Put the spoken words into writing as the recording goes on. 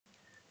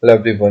Hello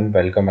everyone,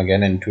 welcome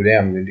again, and today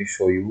I'm going to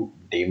show you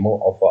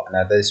demo of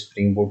another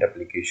Spring Boot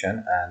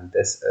application, and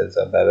this is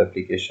a web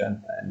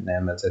application and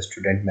named as a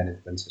student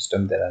management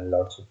system. There are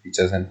lots of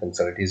features and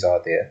functionalities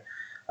out there,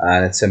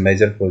 and it's a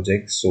major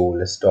project. So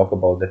let's talk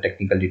about the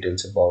technical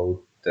details about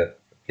the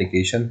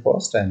application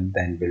first, and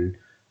then we'll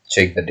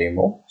check the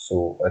demo.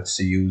 So it's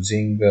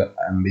using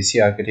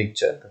MVC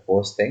architecture, the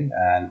first thing,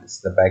 and it's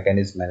the backend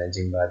is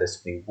managing by the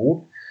Spring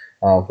Boot.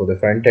 For the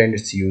front end,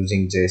 it's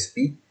using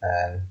JSP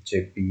and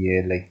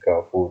JPA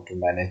for to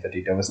manage the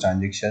database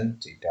transaction.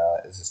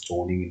 Data is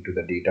storing into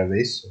the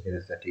database. So here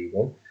is the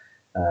table,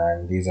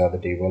 and these are the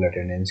table: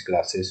 attendance,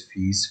 classes,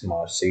 fees,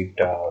 mark sheet,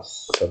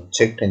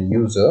 subject, and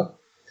user.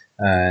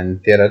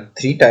 And there are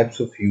three types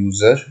of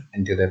user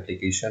into the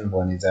application.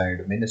 One is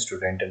admin,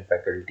 student, and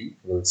faculty.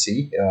 We'll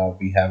see.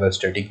 We have a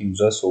static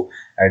user, so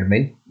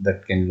admin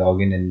that can log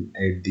in and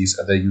add these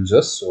other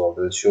users. So I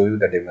will show you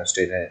the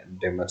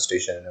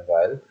demonstration in a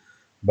while.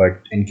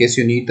 But in case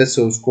you need the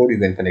source code, you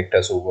can connect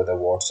us over the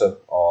WhatsApp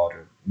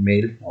or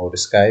mail or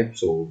Skype.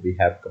 So we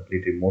have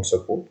complete remote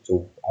support.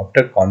 So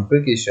after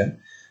configuration,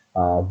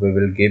 we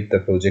will give the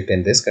project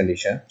in this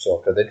condition. So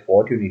after that,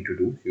 what you need to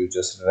do, you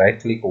just right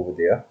click over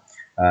there.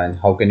 And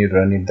how can you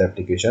run it the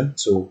application?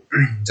 So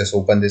just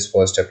open this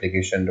first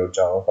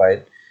application.java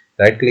file,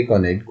 right click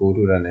on it, go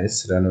to run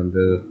as run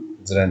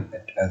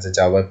it as a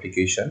Java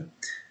application,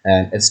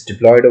 and it's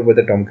deployed over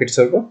the Tomcat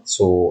server.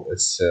 So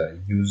it's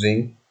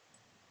using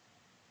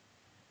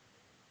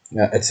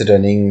it's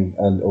running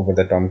over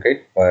the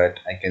Tomcat, but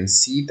I can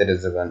see there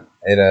is one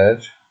error.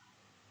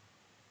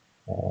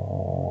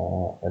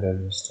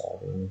 Error is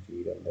starting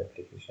rerun the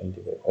application.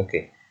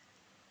 Okay,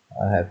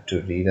 I have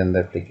to rerun the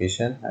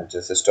application. I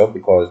just stop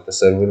because the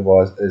server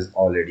is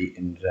already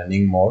in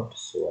running mode.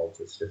 So I'll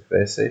just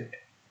refresh it.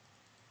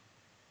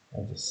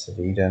 I just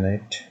rerun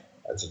it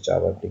as a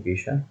Java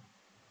application.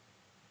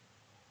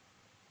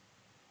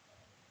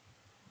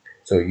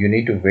 So you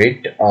need to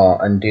wait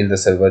until the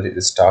server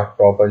is start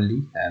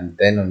properly, and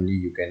then only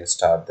you can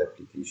start the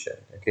application.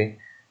 Okay,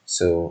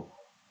 so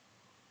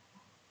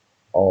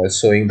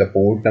showing the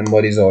port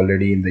number is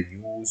already in the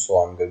use, so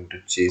I'm going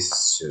to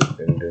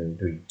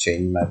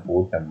change my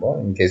port number.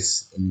 In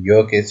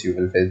your case you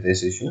will face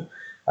this issue,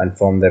 and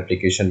from the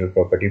application to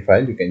property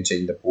file you can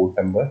change the port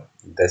number.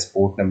 This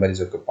port number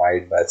is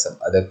occupied by some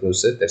other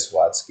process, that's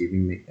what's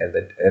giving me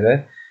that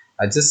error.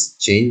 I just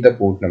change the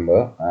port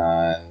number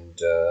and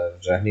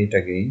run it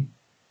again,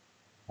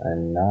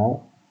 and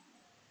now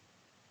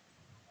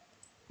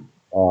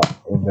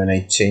when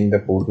I change the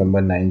port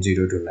number 90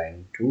 to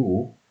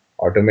 92,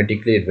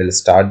 automatically it will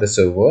start the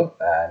server,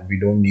 and we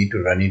don't need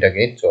to run it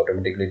again. So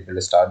automatically it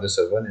will start the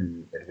server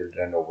and it will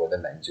run over the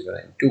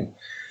 9092.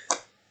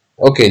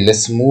 Okay,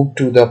 let's move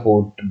to the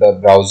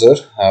browser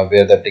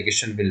where the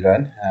application will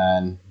run,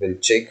 and we'll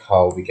check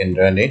how we can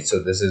run it. So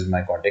this is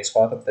my context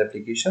path of the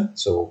application.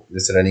 So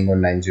this is running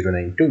on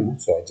 9092.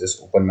 So I just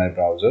open my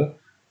browser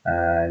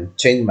and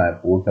change my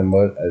port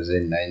number as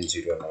in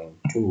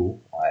 9092.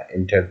 I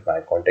entered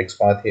my context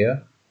path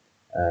here,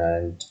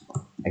 and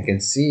I can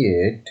see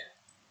it.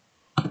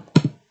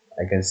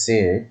 I can see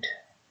it.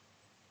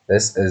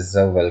 This is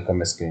the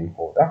welcome screen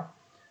for the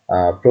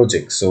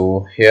project.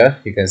 So here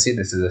you can see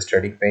this is a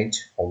static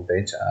page, home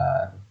page,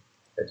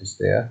 that is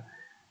there,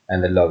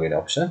 and the login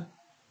option.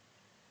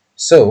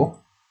 So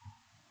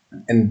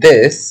in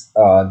this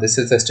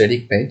is a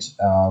static page.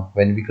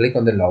 When we click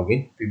on the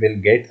login, we will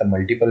get the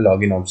multiple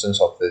login options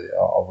of the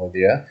over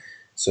there.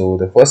 So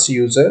the first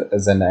user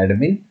is an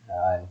admin,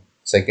 and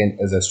second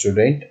is a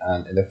student,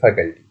 and the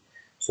faculty.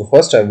 So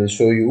first I will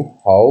show you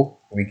how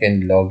we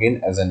can log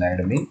in as an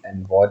admin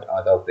and what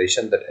are the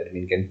operations that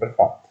admin can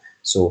perform.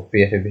 So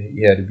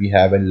here we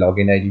have a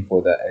login ID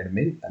for the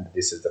admin, and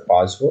this is the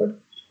password.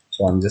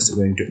 So I'm just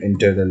going to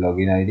enter the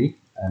login ID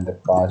and the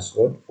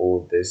password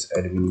for this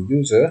admin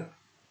user.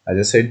 I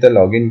just hit the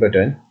login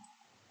button,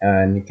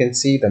 and you can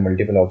see the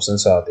multiple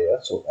options are there.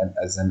 So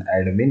as an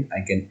admin,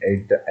 I can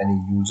add any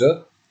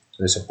user.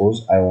 So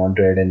suppose I want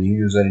to add a new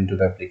user into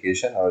the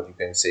application, or you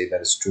can say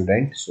that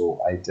student. So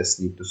I just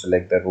need to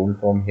select the role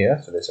from here.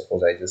 So let's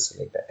suppose I just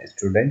select a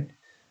student,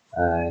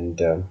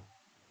 and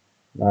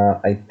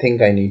I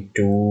think I need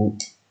to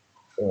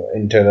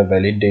enter the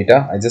valid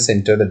data. I just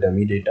enter the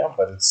dummy data,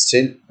 but it's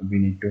still we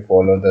need to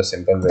follow the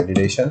simple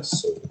validations.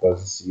 So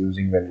because it's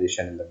using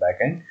validation in the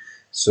backend,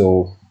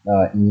 so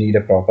need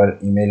a proper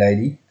email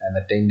ID and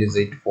a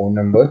 10-digit phone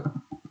number.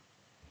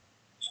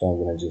 So I'm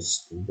gonna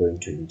just going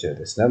to enter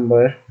this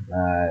number,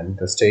 and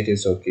the state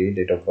is okay.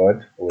 Date of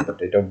birth, for the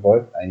date of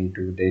birth I need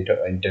to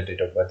enter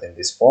date of birth in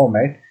this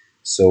format.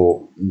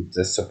 So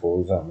just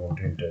suppose I'm going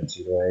to enter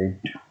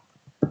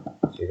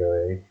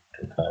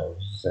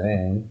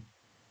 08/08/2000,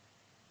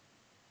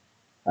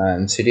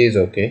 and city is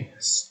okay,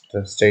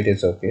 the state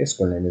is okay,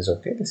 school name is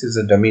okay. This is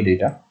a dummy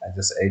data. I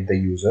just add the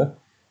user.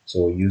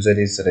 So user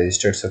is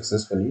registered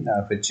successfully. Now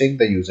if I check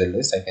the user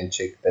list, I can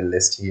check the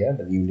list here,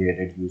 the newly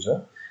added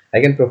user. I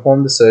can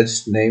perform the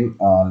search name,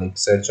 like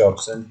search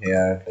option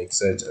here, like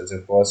search as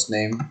a first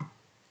name.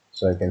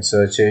 So I can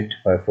search it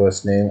by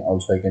first name.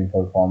 Also I can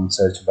perform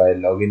search by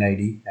login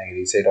ID. I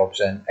reset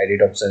option,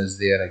 edit option is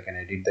there. I can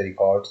edit the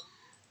records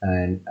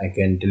and I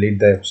can delete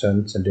the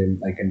options, and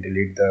then I can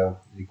delete the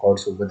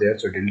records over there.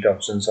 So delete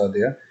options are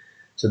there.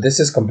 So this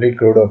is complete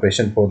CRUD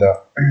operation for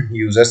the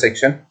user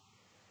section.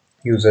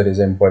 User is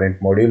an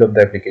important module of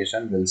the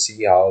application. We'll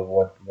see how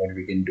what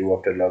we can do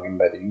after login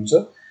by the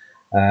user.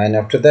 And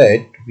after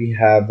that we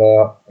have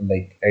a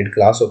like add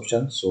class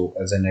option. So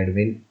as an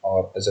admin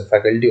or as a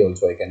faculty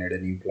also I can add a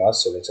new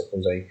class. So let's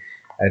suppose I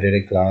added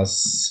a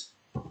class,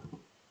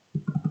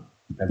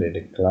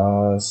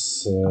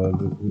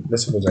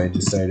 let's suppose I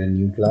just add a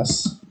new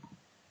class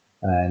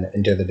and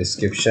enter the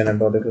description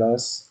about the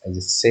class. I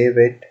just save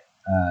it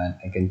and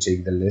I can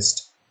check the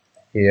list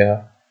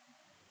here,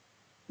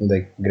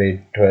 like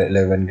grade 12,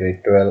 11,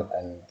 grade 12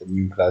 and the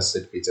new class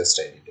that we just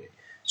edited.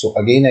 So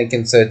again I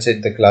can search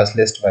it the class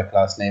list by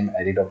class name.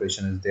 Edit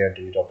operation is there,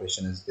 delete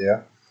operation is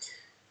there.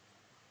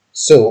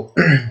 So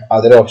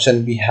other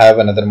option, we have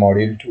another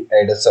module to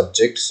add a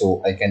subject.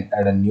 So I can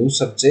add a new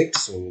subject.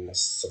 So let's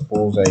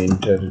suppose I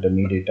enter the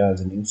me data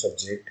as a new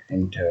subject,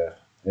 enter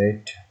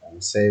it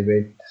and save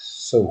it.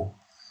 So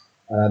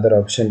another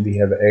option, we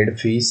have add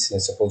fees.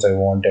 Let's suppose I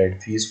want to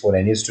add fees for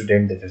any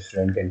student that a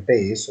student can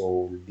pay.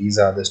 So these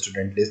are the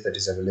student list that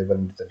is available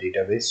in the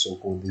database. So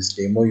for this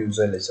demo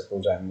user, let's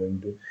suppose I'm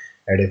going to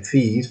add a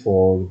fees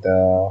for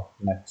the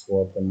next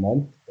what the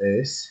month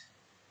is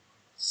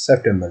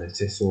September, let's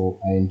say. So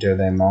I enter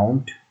the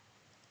amount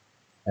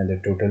and the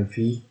total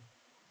fee.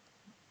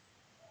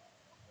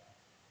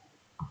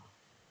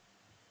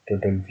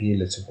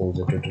 Let's suppose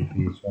the total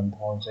fee is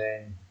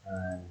 1000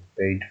 and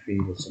paid fee,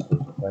 let's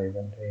suppose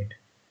 500,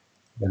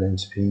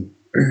 balance fee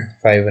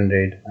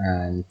 500,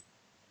 and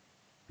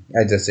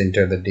I just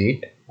enter the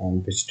date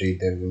on which date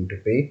they're going to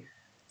pay.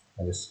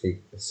 I just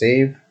click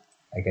save.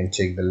 I can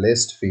check the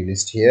list, fee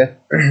list here.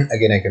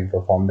 Again, I can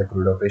perform the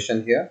CRUD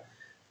operation here.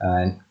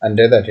 And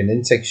under the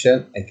attendance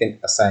section, I can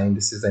assign,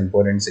 this is the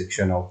important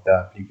section of the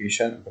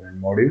application,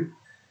 important module.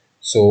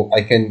 So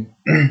I can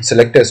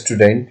select a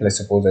student. Let's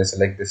suppose I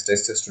select this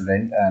test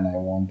student and I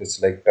want to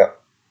select a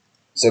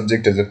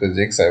subject as a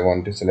physics. I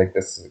want to select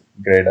a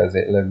grade as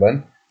a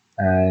 11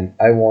 and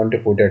I want to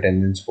put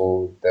attendance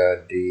for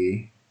the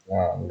day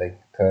like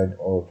 3rd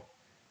or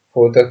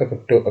 4th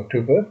of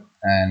October,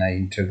 and I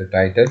enter the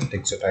title,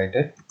 text the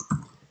title,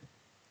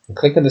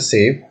 click on the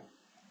save.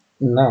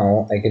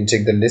 Now I can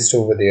check the list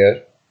over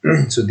there.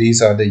 So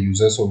these are the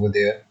users over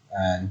there,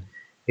 and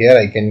here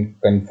I can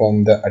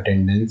confirm the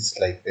attendance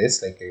like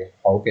this. Like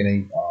how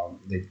can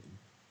I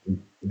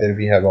there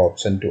we have an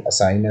option to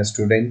assign a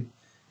student,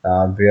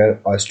 where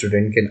a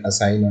student can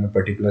assign on a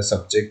particular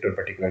subject or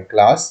particular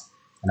class,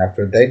 and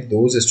after that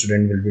those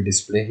student will be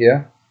displayed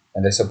here.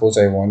 And I suppose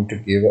I want to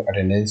give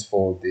attendance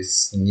for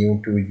this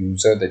new to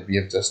user that we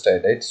have just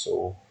added.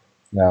 So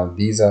now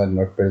these are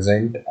not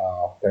present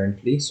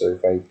currently. So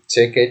if I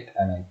check it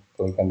and I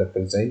click on the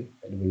present,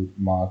 it will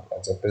mark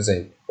as a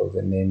present because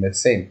the name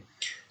is same.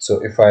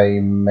 So if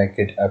I make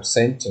it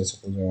absent, so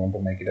suppose I want to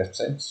make it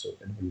absent, so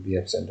it will be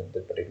absent of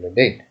the particular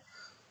date.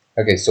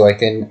 Okay, so I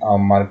can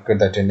mark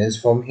the attendance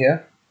from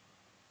here.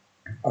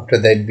 After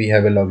that we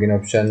have a login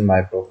option,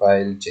 my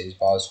profile, change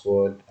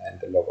password and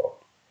the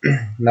logout.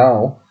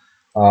 Now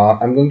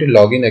I'm going to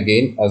log in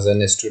again as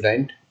a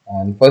student,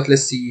 and first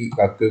let's see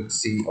a quick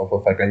see of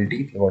a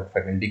faculty, what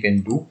faculty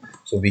can do.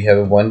 So we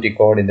have one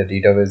record in the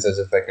database as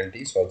a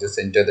faculty. So I just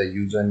enter the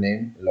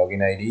username,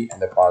 login ID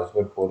and the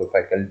password for the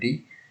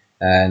faculty,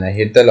 and I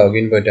hit the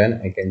login button.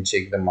 I can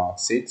check the mark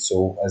sheet.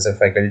 So as a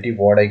faculty,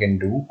 what I can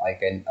do, I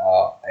can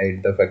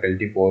add the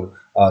faculty for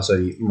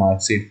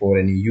mark sheet for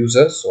any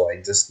user. So I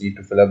just need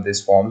to fill up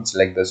this form,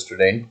 select the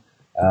student,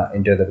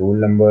 enter the roll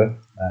number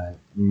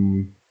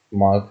and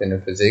mark in a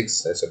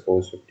physics, I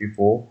suppose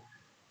 54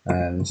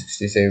 and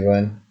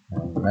 67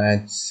 and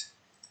maths.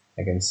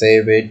 I can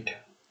save it.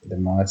 The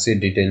mark sheet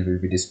detail will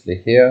be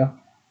displayed here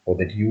for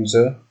that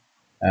user.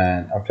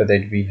 And after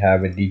that we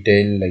have a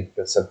detail like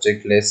the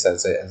subject list.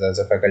 As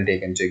a faculty, I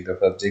can check the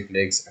subject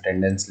list,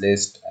 attendance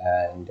list,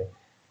 and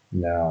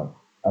now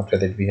after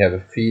that we have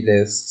a fee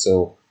list.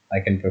 So I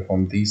can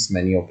perform these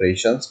many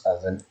operations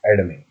as an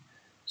admin.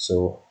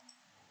 So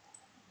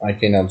I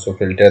can also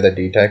filter the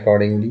data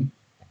accordingly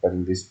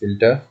according this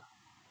filter,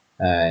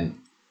 and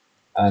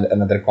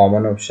another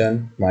common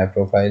option, my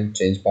profile,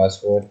 change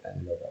password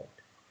and logout.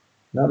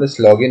 Now let's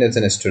log in as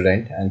a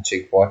student and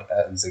check what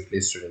exactly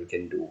student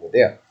can do over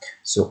there.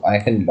 So I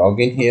can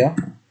log in here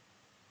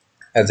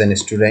as a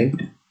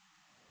student,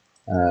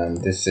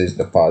 and this is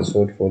the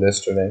password for the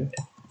student.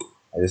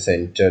 I just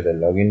enter the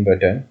login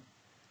button.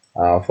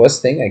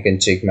 First thing, I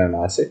can check my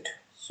market.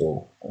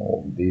 So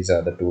these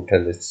are the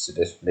total. Let's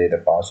display the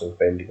password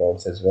file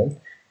records as well,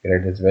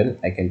 grade as well.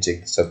 I can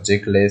check the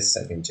subject list,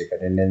 I can check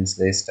attendance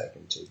list, I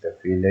can check the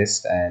fee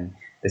list, and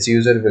this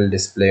user will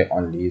display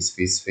only his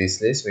fees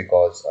list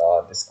because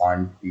this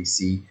can't be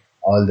see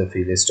all the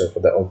fee list of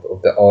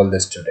the all the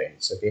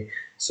students. Okay,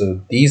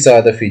 so these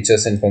are the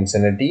features and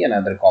functionality.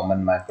 Another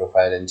common my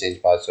profile and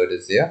change password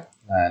is there,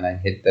 and I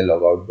hit the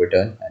logout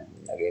button and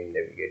again again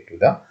navigate to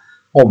the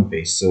home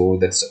page. So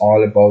that's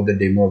all about the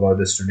demo about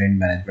the student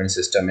management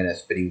system in a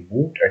Spring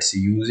Boot. It's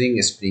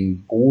using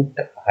Spring Boot,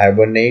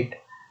 Hibernate,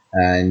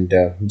 and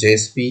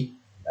JSP,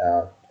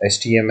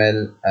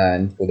 HTML,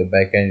 and for the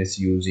backend it's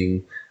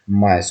using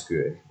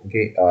MySQL.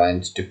 Okay, and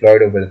it's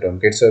deployed over the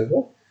Tomcat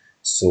server.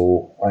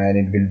 So and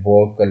it will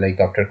work like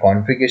after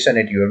configuration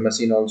at your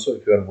machine also.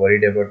 If you are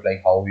worried about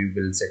like how you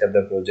will set up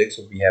the project,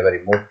 so we have a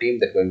remote team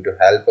that's going to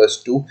help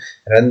us to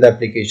run the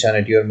application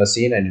at your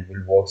machine, and it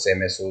will work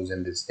same as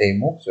in this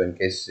demo. So in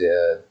case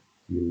you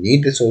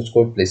need the source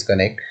code, please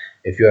connect.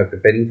 If you are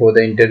preparing for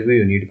the interview,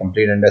 you need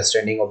complete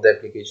understanding of the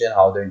application,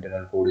 how the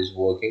internal code is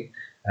working,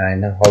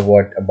 and how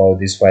what about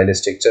this file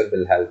structure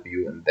will help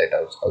you in that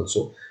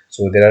also.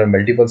 So there are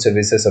multiple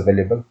services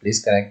available.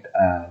 Please connect,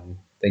 and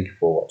thank you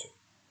for watching.